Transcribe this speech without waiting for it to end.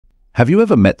Have you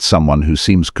ever met someone who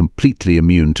seems completely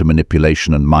immune to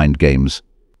manipulation and mind games?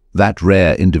 That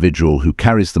rare individual who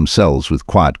carries themselves with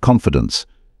quiet confidence,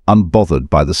 unbothered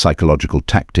by the psychological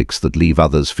tactics that leave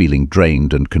others feeling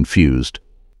drained and confused.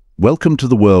 Welcome to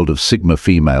the world of Sigma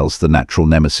females, the natural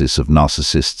nemesis of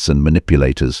narcissists and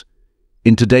manipulators.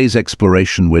 In today's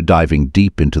exploration, we're diving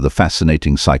deep into the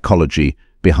fascinating psychology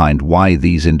behind why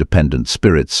these independent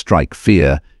spirits strike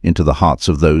fear into the hearts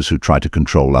of those who try to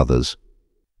control others.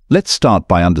 Let's start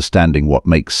by understanding what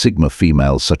makes Sigma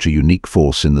females such a unique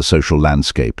force in the social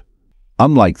landscape.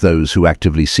 Unlike those who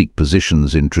actively seek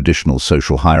positions in traditional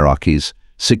social hierarchies,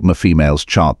 Sigma females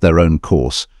chart their own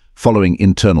course, following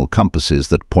internal compasses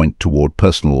that point toward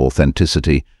personal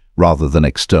authenticity rather than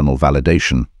external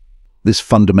validation. This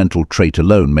fundamental trait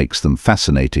alone makes them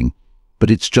fascinating,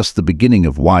 but it's just the beginning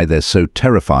of why they're so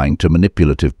terrifying to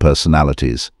manipulative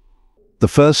personalities. The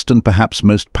first and perhaps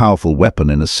most powerful weapon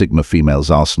in a Sigma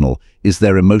female's arsenal is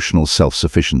their emotional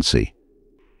self-sufficiency.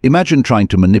 Imagine trying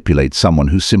to manipulate someone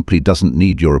who simply doesn't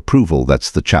need your approval. That's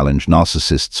the challenge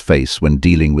narcissists face when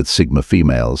dealing with Sigma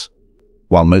females.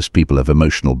 While most people have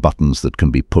emotional buttons that can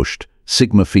be pushed,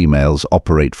 Sigma females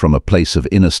operate from a place of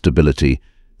inner stability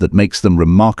that makes them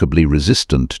remarkably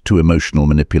resistant to emotional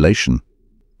manipulation.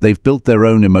 They've built their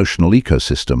own emotional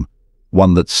ecosystem,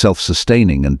 one that's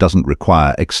self-sustaining and doesn't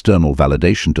require external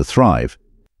validation to thrive.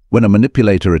 When a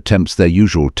manipulator attempts their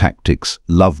usual tactics,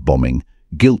 love bombing,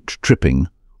 guilt tripping,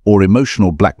 or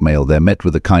emotional blackmail, they're met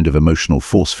with a kind of emotional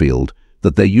force field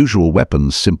that their usual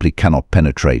weapons simply cannot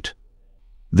penetrate.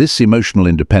 This emotional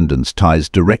independence ties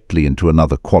directly into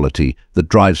another quality that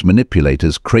drives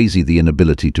manipulators crazy: the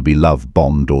inability to be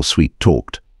love-bombed or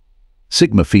sweet-talked.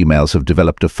 Sigma females have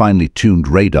developed a finely tuned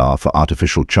radar for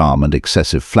artificial charm and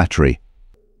excessive flattery.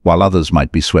 While others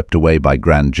might be swept away by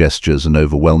grand gestures and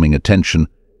overwhelming attention,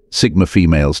 Sigma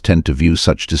females tend to view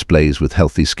such displays with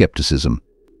healthy skepticism.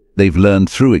 They've learned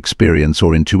through experience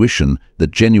or intuition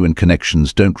that genuine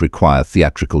connections don't require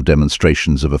theatrical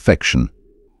demonstrations of affection.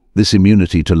 This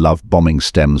immunity to love bombing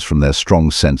stems from their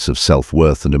strong sense of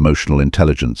self-worth and emotional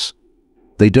intelligence.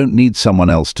 They don't need someone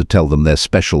else to tell them they're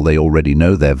special; they already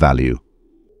know their value.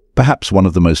 Perhaps one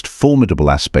of the most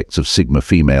formidable aspects of Sigma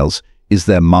females is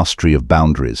their mastery of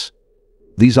boundaries.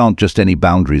 These aren't just any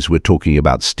boundaries. We're talking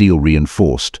about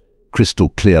steel-reinforced,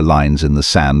 crystal-clear lines in the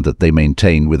sand that they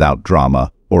maintain without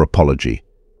drama or apology.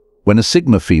 When a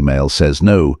Sigma female says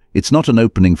no, it's not an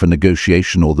opening for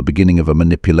negotiation or the beginning of a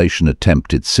manipulation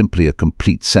attempt. It's simply a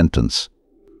complete sentence.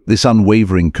 This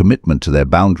unwavering commitment to their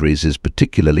boundaries is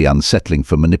particularly unsettling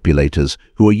for manipulators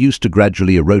who are used to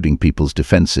gradually eroding people's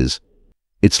defenses.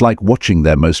 It's like watching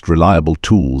their most reliable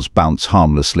tools bounce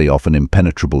harmlessly off an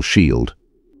impenetrable shield.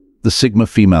 The Sigma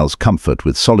female's comfort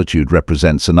with solitude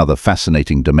represents another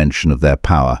fascinating dimension of their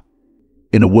power.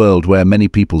 In a world where many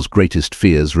people's greatest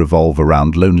fears revolve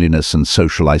around loneliness and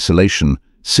social isolation,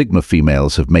 Sigma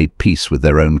females have made peace with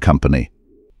their own company.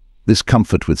 This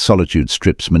comfort with solitude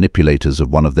strips manipulators of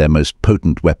one of their most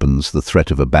potent weapons, the threat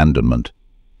of abandonment.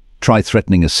 Try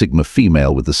threatening a Sigma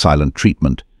female with the silent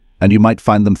treatment, and you might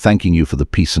find them thanking you for the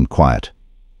peace and quiet.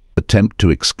 Attempt to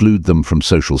exclude them from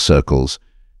social circles,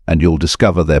 and you'll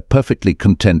discover they're perfectly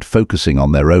content focusing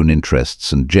on their own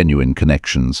interests and genuine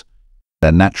connections.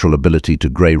 Their natural ability to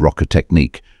grey rock a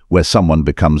technique, where someone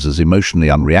becomes as emotionally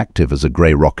unreactive as a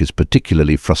grey rock, is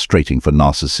particularly frustrating for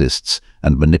narcissists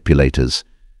and manipulators.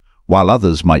 While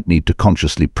others might need to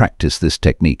consciously practice this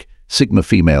technique, Sigma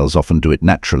females often do it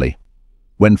naturally.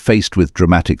 When faced with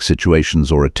dramatic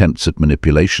situations or attempts at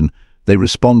manipulation, they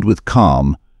respond with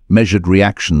calm, measured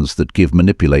reactions that give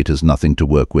manipulators nothing to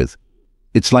work with.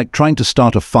 It's like trying to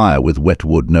start a fire with wet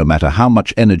wood. No matter how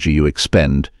much energy you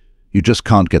expend, you just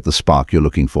can't get the spark you're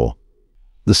looking for.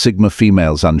 The Sigma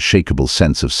female's unshakable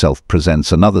sense of self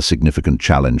presents another significant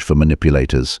challenge for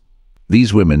manipulators.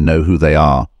 These women know who they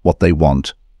are, what they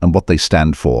want, and what they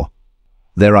stand for.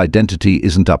 Their identity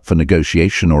isn't up for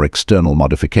negotiation or external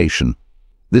modification.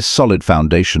 This solid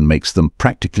foundation makes them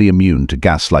practically immune to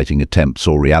gaslighting attempts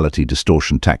or reality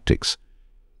distortion tactics.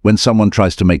 When someone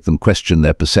tries to make them question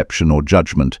their perception or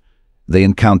judgment, they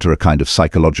encounter a kind of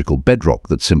psychological bedrock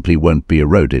that simply won't be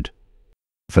eroded.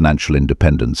 Financial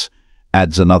independence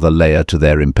adds another layer to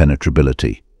their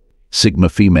impenetrability. Sigma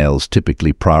females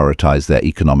typically prioritize their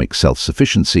economic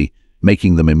self-sufficiency,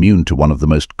 making them immune to one of the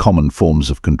most common forms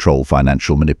of control: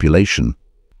 financial manipulation.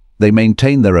 They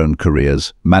maintain their own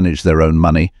careers, manage their own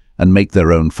money, and make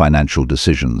their own financial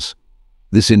decisions.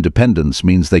 This independence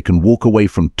means they can walk away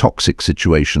from toxic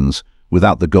situations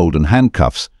without the golden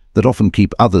handcuffs that often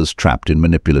keep others trapped in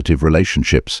manipulative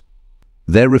relationships.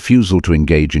 Their refusal to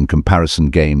engage in comparison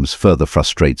games further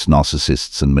frustrates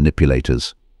narcissists and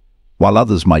manipulators. While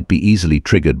others might be easily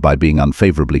triggered by being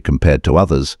unfavorably compared to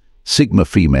others, Sigma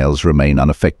females remain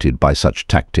unaffected by such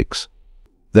tactics.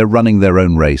 They're running their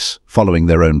own race, following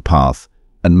their own path,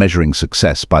 and measuring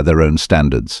success by their own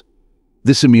standards.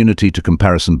 This immunity to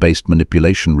comparison-based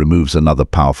manipulation removes another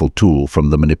powerful tool from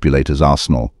the manipulator's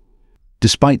arsenal.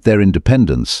 Despite their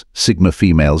independence, Sigma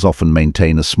females often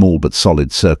maintain a small but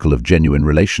solid circle of genuine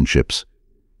relationships.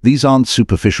 These aren't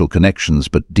superficial connections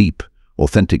but deep,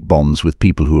 authentic bonds with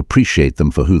people who appreciate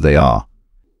them for who they are.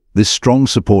 This strong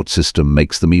support system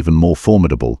makes them even more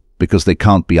formidable because they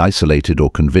can't be isolated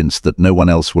or convinced that no one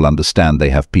else will understand.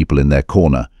 They have people in their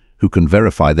corner who can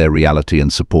verify their reality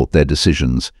and support their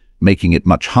decisions, making it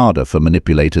much harder for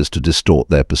manipulators to distort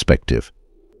their perspective.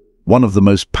 One of the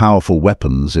most powerful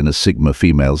weapons in a Sigma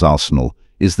female's arsenal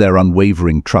is their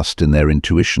unwavering trust in their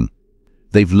intuition.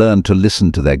 They've learned to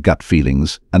listen to their gut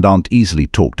feelings and aren't easily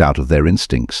talked out of their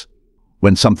instincts.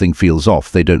 When something feels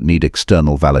off, they don't need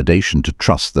external validation to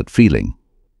trust that feeling.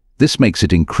 This makes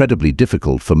it incredibly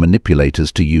difficult for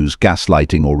manipulators to use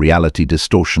gaslighting or reality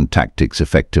distortion tactics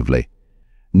effectively.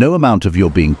 No amount of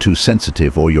 "you're being too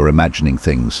sensitive" or "you're imagining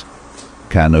things"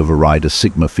 can override a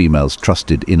Sigma female's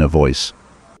trusted inner voice.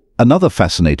 Another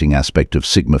fascinating aspect of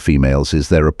Sigma females is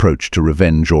their approach to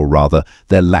revenge, or rather,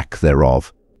 their lack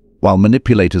thereof. While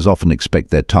manipulators often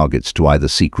expect their targets to either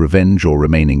seek revenge or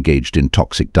remain engaged in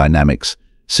toxic dynamics,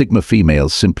 Sigma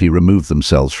females simply remove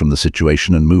themselves from the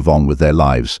situation and move on with their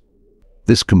lives.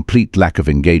 This complete lack of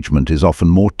engagement is often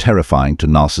more terrifying to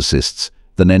narcissists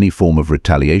than any form of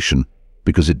retaliation,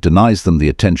 because it denies them the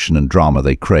attention and drama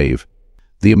they crave.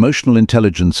 The emotional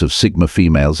intelligence of Sigma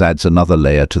females adds another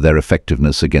layer to their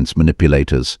effectiveness against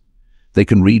manipulators. They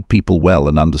can read people well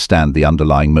and understand the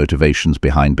underlying motivations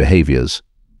behind behaviors.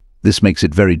 This makes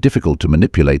it very difficult to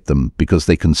manipulate them because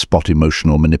they can spot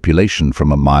emotional manipulation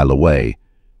from a mile away.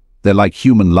 They're like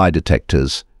human lie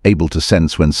detectors, able to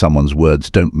sense when someone's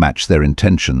words don't match their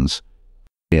intentions.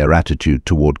 Their attitude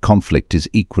toward conflict is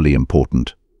equally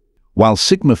important. While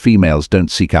Sigma females don't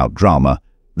seek out drama,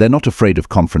 they're not afraid of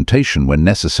confrontation when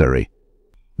necessary.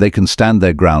 They can stand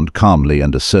their ground calmly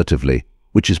and assertively,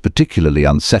 which is particularly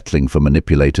unsettling for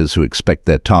manipulators who expect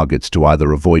their targets to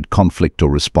either avoid conflict or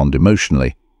respond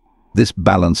emotionally. This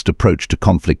balanced approach to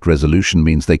conflict resolution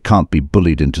means they can't be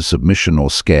bullied into submission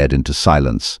or scared into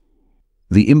silence.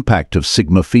 The impact of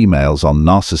Sigma females on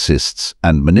narcissists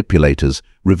and manipulators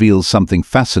reveals something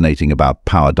fascinating about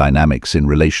power dynamics in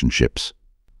relationships.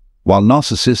 While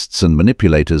narcissists and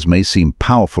manipulators may seem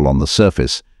powerful on the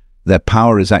surface, their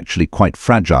power is actually quite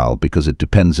fragile because it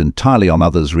depends entirely on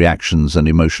others' reactions and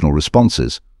emotional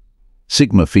responses.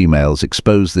 Sigma females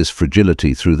expose this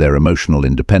fragility through their emotional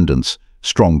independence,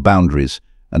 strong boundaries,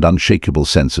 and unshakable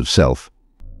sense of self.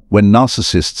 When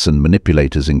narcissists and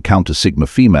manipulators encounter Sigma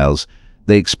females,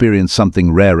 they experience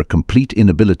something rare: a complete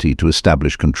inability to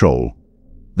establish control.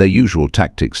 Their usual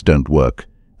tactics don't work,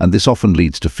 and this often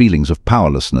leads to feelings of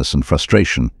powerlessness and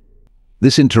frustration.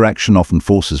 This interaction often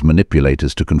forces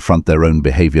manipulators to confront their own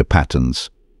behavior patterns.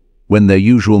 When their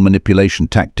usual manipulation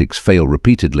tactics fail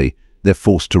repeatedly, they're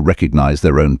forced to recognize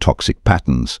their own toxic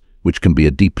patterns, which can be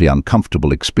a deeply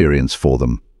uncomfortable experience for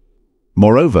them.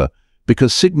 Moreover,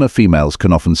 because Sigma females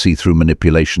can often see through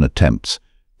manipulation attempts,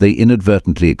 they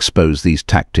inadvertently expose these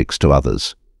tactics to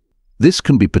others. This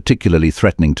can be particularly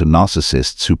threatening to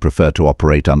narcissists who prefer to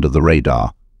operate under the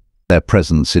radar. Their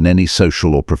presence in any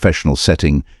social or professional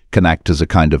setting can act as a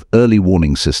kind of early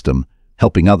warning system,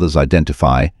 helping others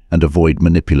identify and avoid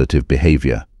manipulative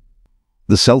behavior.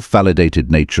 The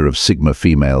self-validated nature of Sigma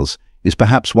females is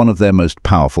perhaps one of their most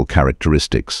powerful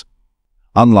characteristics.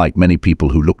 Unlike many people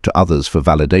who look to others for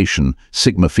validation,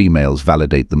 Sigma females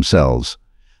validate themselves.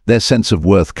 Their sense of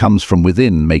worth comes from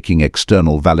within, making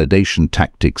external validation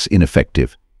tactics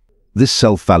ineffective. This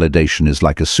self-validation is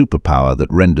like a superpower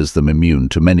that renders them immune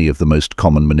to many of the most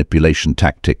common manipulation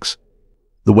tactics.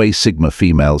 The way Sigma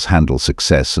females handle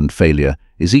success and failure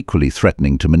is equally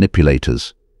threatening to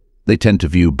manipulators. They tend to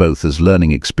view both as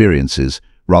learning experiences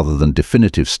rather than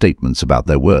definitive statements about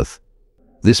their worth.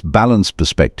 This balanced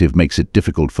perspective makes it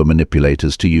difficult for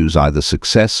manipulators to use either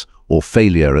success or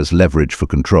failure as leverage for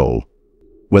control.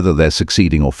 Whether they're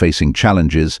succeeding or facing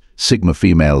challenges, Sigma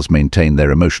females maintain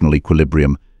their emotional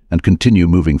equilibrium and continue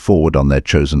moving forward on their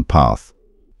chosen path.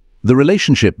 The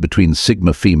relationship between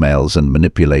Sigma females and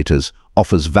manipulators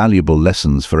offers valuable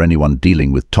lessons for anyone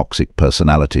dealing with toxic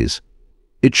personalities.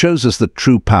 It shows us that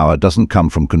true power doesn't come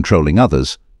from controlling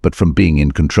others, but from being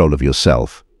in control of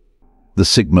yourself. The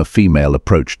Sigma female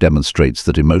approach demonstrates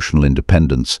that emotional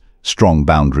independence, strong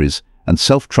boundaries, and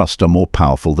self-trust are more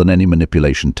powerful than any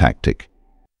manipulation tactic.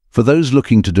 For those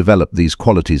looking to develop these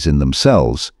qualities in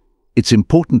themselves, it's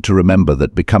important to remember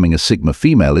that becoming a Sigma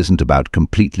female isn't about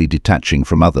completely detaching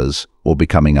from others or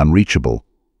becoming unreachable.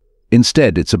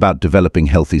 Instead, it's about developing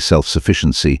healthy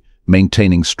self-sufficiency,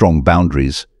 maintaining strong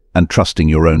boundaries, and trusting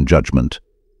your own judgment.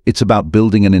 It's about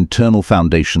building an internal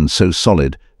foundation so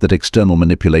solid that external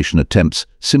manipulation attempts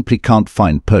simply can't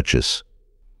find purchase.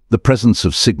 The presence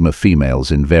of Sigma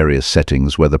females in various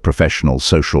settings, whether professional,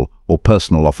 social, or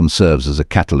personal, often serves as a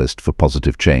catalyst for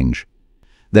positive change.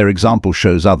 Their example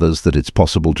shows others that it's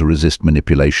possible to resist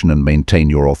manipulation and maintain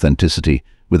your authenticity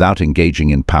without engaging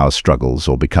in power struggles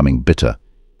or becoming bitter.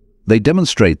 They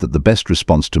demonstrate that the best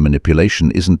response to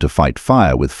manipulation isn't to fight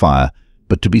fire with fire,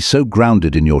 but to be so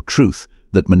grounded in your truth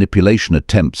that manipulation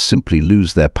attempts simply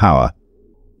lose their power.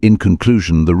 In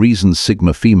conclusion, the reason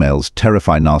Sigma females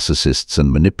terrify narcissists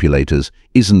and manipulators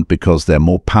isn't because they're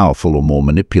more powerful or more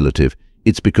manipulative,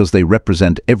 it's because they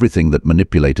represent everything that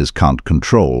manipulators can't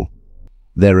control.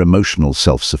 Their emotional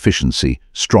self-sufficiency,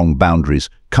 strong boundaries,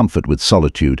 comfort with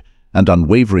solitude, and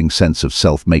unwavering sense of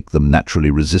self make them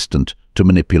naturally resistant to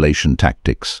manipulation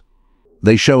tactics.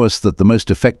 They show us that the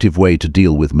most effective way to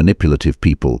deal with manipulative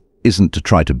people isn't to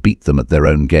try to beat them at their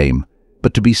own game,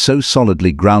 but to be so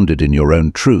solidly grounded in your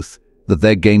own truth that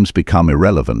their games become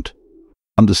irrelevant.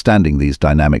 Understanding these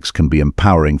dynamics can be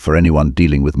empowering for anyone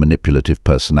dealing with manipulative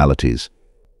personalities.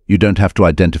 You don't have to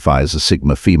identify as a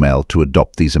Sigma female to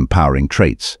adopt these empowering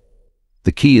traits.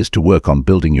 The key is to work on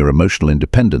building your emotional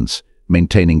independence,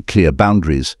 maintaining clear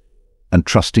boundaries, and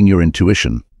trusting your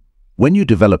intuition. When you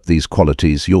develop these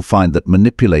qualities, you'll find that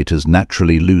manipulators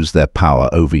naturally lose their power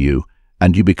over you,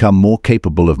 and you become more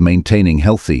capable of maintaining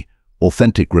healthy,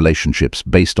 authentic relationships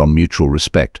based on mutual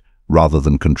respect rather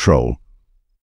than control.